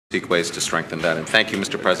seek ways to strengthen that. And thank you,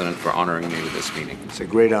 Mr. President, for honoring me with this meeting. It's a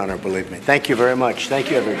great honor, believe me. Thank you very much.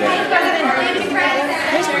 Thank you, everybody.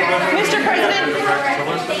 Mr. President,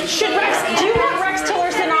 do you want Rex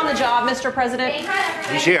Tillerson on the job, Mr. President?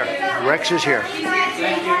 He's here. Rex is here. Do you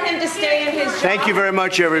want him to stay in his job? Thank you very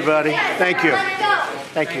much, everybody. Thank you.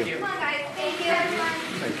 Thank you.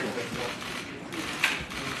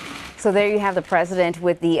 So there you have the president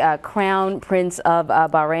with the Crown Prince of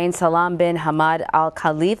Bahrain, Salam bin Hamad Al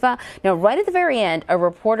Khalifa. Now, right at the very end, a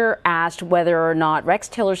reporter asked whether or not Rex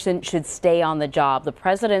Tillerson should stay on the job. The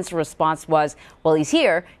president's response was, well, he's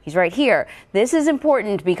here. He's right here. This is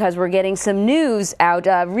important because we're getting some news out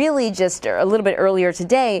really just a little bit earlier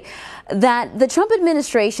today that the Trump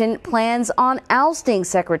administration plans on ousting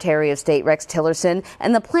Secretary of State Rex Tillerson,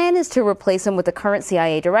 and the plan is to replace him with the current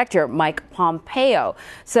CIA director, Mike Pompeo.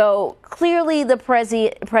 So clearly the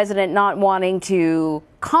president not wanting to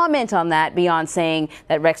comment on that beyond saying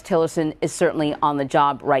that Rex Tillerson is certainly on the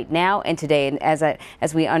job right now and today. And as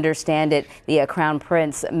we understand it, the Crown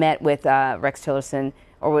Prince met with Rex Tillerson,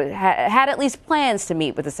 or had at least plans to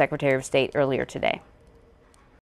meet with the Secretary of State earlier today.